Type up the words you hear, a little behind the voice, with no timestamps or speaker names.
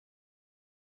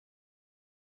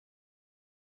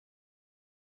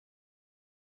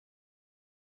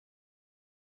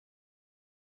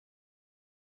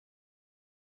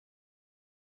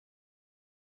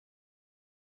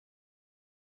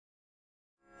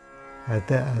at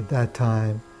that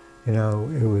time, you know,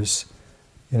 it was,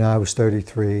 you know, I was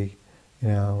 33, you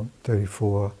know,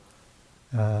 34,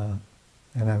 and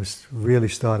I was really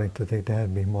starting to think there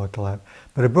had to be more to life.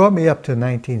 But it brought me up to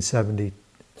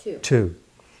 1972,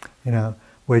 you know,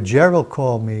 where Gerald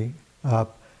called me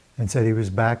up and said he was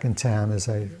back in town, as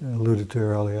I alluded to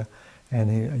earlier,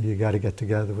 and you got to get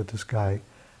together with this guy,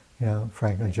 you know,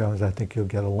 Franklin Jones. I think you'll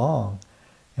get along.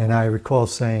 And I recall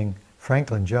saying,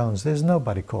 Franklin Jones, there's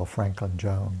nobody called Franklin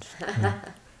Jones. You know?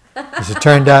 As it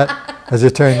turned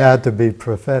out to be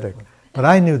prophetic. But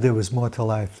I knew there was more to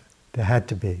life. There had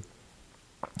to be.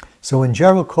 So when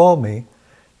Gerald called me,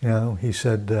 you know, he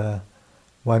said,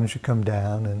 why don't you come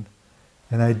down?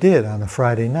 And I did on a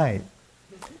Friday night.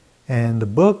 And the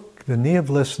book, The Knee of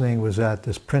Listening, was at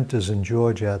this printer's in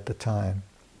Georgia at the time.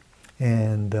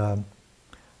 And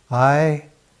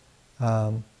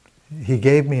he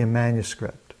gave me a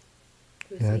manuscript,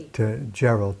 you know, to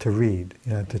Gerald to read,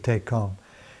 you know, to take home.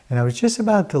 And I was just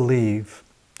about to leave,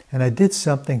 and I did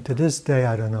something to this day,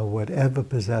 I don't know whatever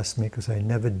possessed me, because I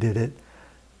never did it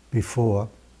before.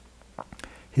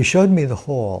 He showed me the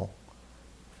hall,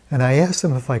 and I asked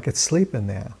him if I could sleep in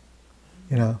there,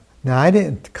 you know. Now, I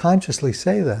didn't consciously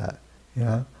say that, you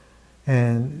know,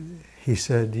 and he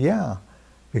said, yeah,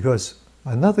 because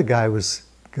another guy was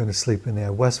going to sleep in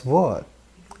there, Wes Vaught.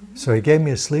 So he gave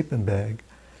me a sleeping bag,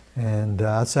 and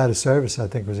outside of service, I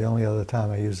think it was the only other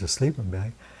time I used a sleeping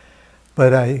bag.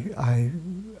 But I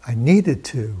needed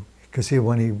to, because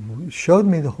when he showed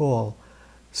me the hall,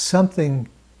 something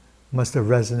must have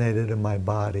resonated in my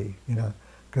body, you know,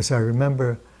 because I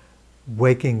remember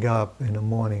waking up in the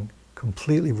morning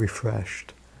completely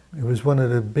refreshed. It was one of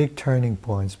the big turning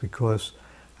points, because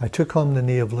I took home The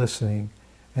Knee of Listening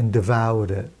and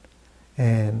devoured it,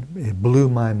 and it blew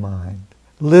my mind.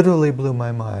 Literally blew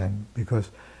my mind,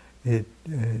 because he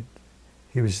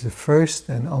was the first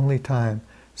and only time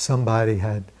somebody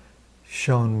had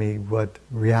shown me what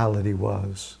reality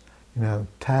was, you know,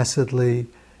 tacitly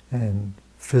and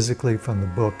physically from the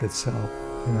book itself,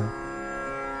 you know.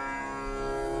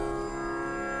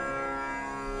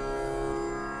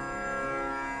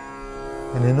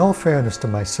 And in all fairness to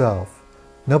myself,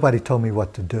 nobody told me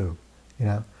what to do, you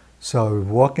know. So we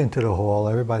walk into the hall,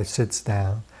 everybody sits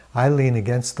down, I lean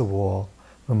against the wall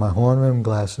with my horn-rimmed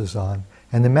glasses on,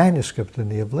 and the manuscript in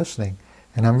the of listening,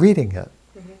 and I'm reading it,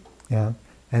 you know.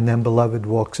 And then Beloved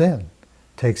walks in,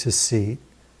 takes his seat,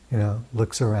 you know,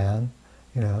 looks around,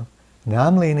 you know. Now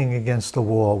I'm leaning against the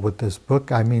wall with this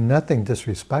book. I mean, nothing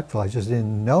disrespectful, I just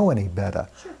didn't know any better,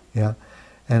 you know.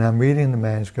 And I'm reading the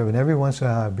manuscript, and every once in a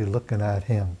while I'd be looking at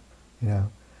him, you know,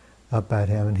 up at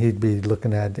him, and he'd be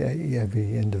looking at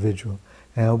every individual.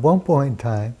 And at one point in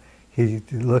time, he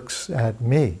looks at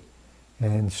me,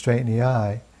 and straight in the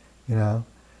eye, you know,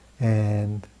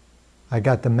 and I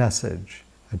got the message.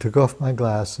 I took off my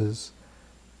glasses,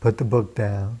 put the book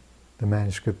down, the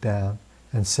manuscript down,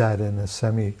 and sat in a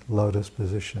semi-lotus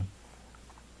position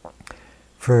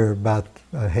for about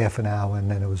a half an hour,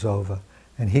 and then it was over.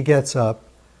 And he gets up,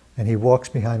 and he walks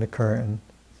behind the curtain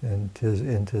into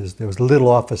his, there was a little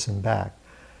office in back,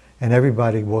 and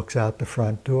everybody walks out the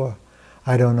front door.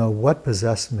 I don't know what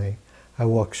possessed me. I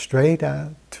walked straight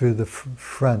out to the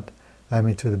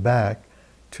to the back,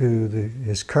 to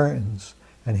his curtains,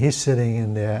 and he's sitting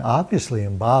in there, obviously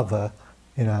in bhava,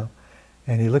 you know,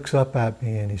 and he looks up at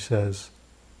me and he says,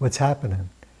 "What's happening?"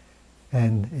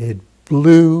 And it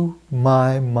blew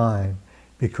my mind,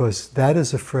 because that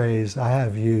is a phrase I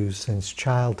have used since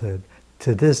childhood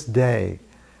to this day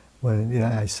when, you know,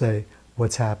 I say,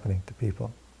 "What's happening to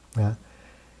people?" Yeah?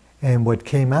 And what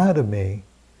came out of me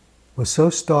was so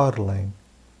startling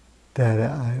that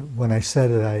when I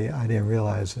said it, I didn't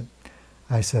realize it.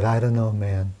 I said, "I don't know,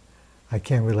 man. I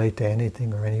can't relate to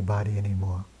anything or anybody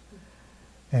anymore."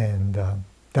 And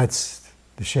that's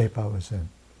the shape I was in.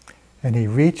 And he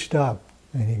reached up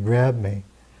and he grabbed me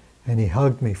and he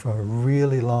hugged me for a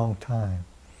really long time.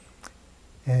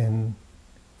 And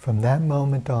from that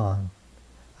moment on,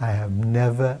 I have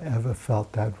never ever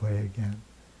felt that way again.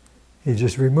 He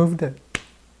just removed it.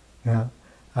 You know?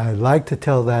 I like to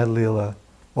tell that Leela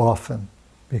often,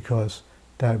 because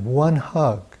that one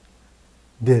hug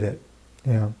did it,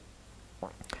 you know.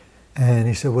 And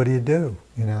he said, "What do you do?"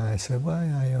 You know, I said, "Well,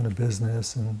 I own a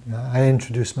business," and you know, I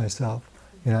introduced myself,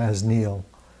 you know, as Neil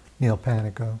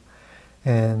Panico.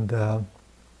 And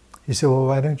he said, "Well,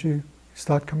 why don't you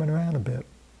start coming around a bit?"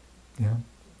 You know,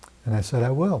 and I said,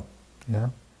 "I will."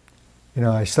 You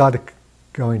know, I started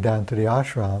going down to the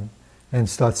ashram and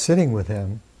start sitting with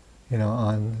him, you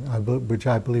know, which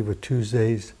I believe were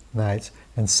Tuesdays nights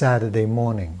and Saturday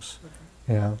mornings,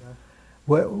 you know.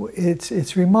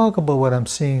 It's remarkable what I'm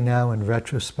seeing now in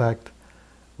retrospect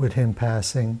with him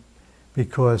passing,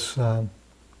 because I'm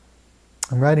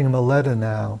writing him a letter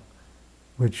now,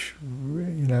 which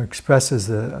expresses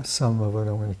some of what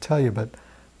I'm going to tell you. But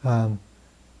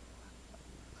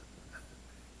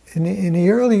in the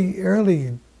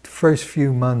early first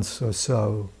few months or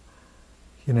so,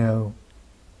 you knew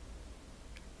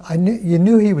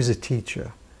he was a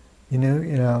teacher,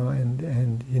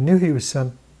 and you knew he was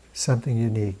something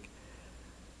unique.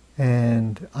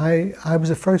 And I was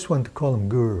the first one to call him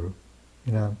guru,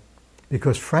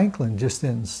 because Franklin just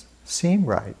didn't seem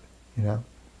right,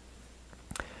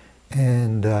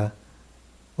 And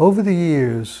over the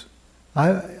years,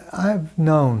 I've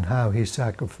known how he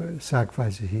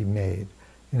sacrifices he made,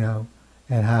 and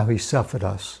how he suffered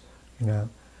us,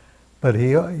 But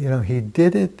he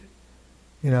did it,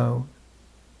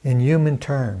 in human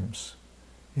terms,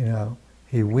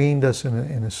 He weaned us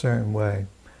in a certain way,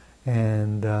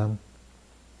 and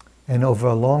over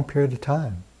a long period of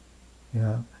time,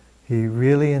 He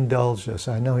really indulged us.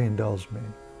 I know he indulged me,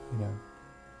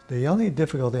 The only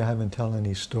difficulty I have in telling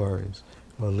these stories,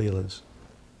 or Leelas,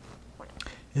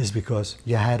 is because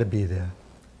you had to be there.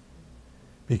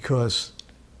 Because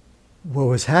what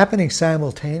was happening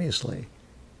simultaneously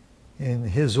in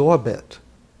his orbit,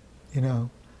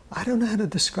 I don't know how to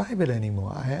describe it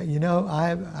anymore.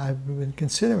 I've been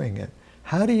considering it.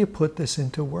 How do you put this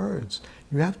into words?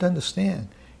 You have to understand,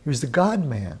 he was the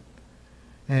God-man.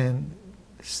 And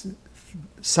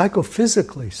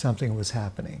psychophysically something was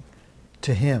happening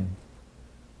to him,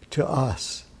 to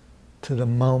us, to the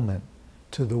moment,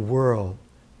 to the world,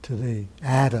 to the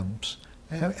atoms.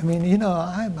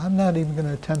 I'm not even going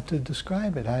to attempt to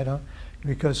describe it.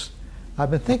 Because I've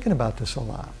been thinking about this a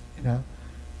lot,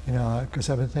 because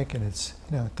I've been thinking it's,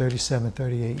 37,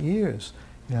 38 years,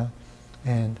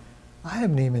 and I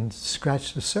haven't even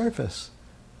scratched the surface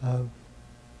of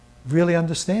really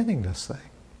understanding this thing,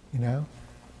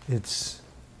 It's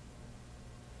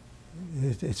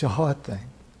a heart thing,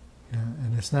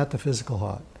 and it's not the physical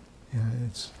heart.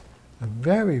 It's a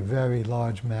very, very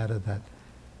large matter that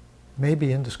may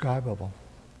be indescribable.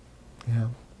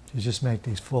 You just make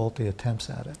these faulty attempts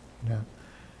at it.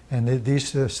 And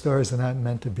these stories are not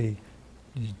meant to be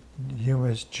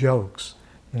humorous jokes.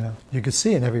 You could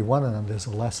see in every one of them there's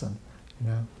a lesson.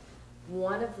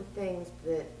 One of the things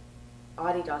that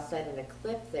Adidas said in a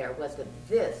clip there was that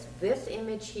this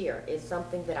image here is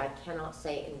something that I cannot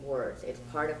say in words. It's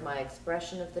part of my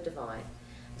expression of the divine.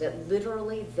 That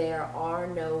literally there are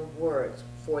no words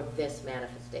for this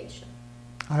manifestation.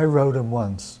 I wrote him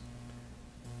once.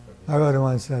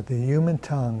 That the human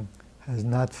tongue has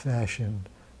not fashioned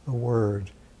a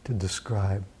word to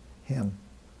describe him,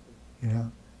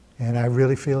 And I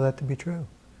really feel that to be true,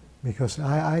 because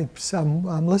I'm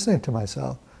listening to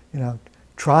myself,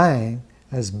 trying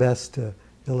as best to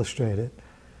illustrate it,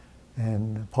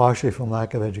 and partially from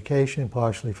lack of education,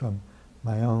 partially from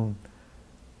my own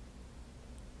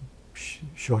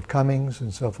shortcomings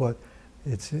and so forth.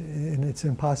 It's an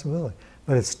impossibility,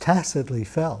 but it's tacitly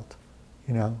felt,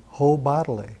 whole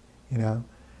bodily,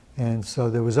 and so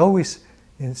there was always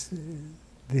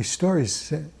these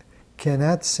stories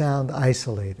cannot sound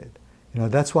isolated,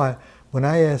 That's why when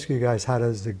I ask you guys how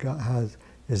is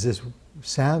this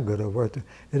sound good or worth it,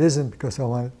 it isn't because I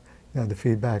want the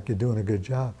feedback you're doing a good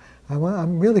job.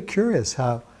 I'm really curious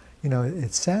how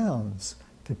it sounds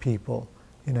to people,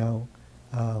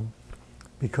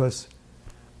 because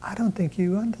I don't think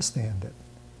you understand it.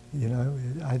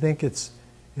 I think it's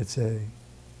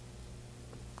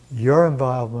your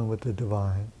involvement with the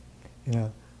divine,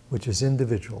 which is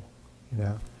individual,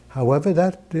 however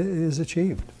that is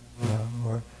achieved,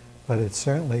 but it's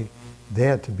certainly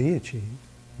there to be achieved.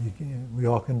 We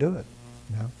all can do it,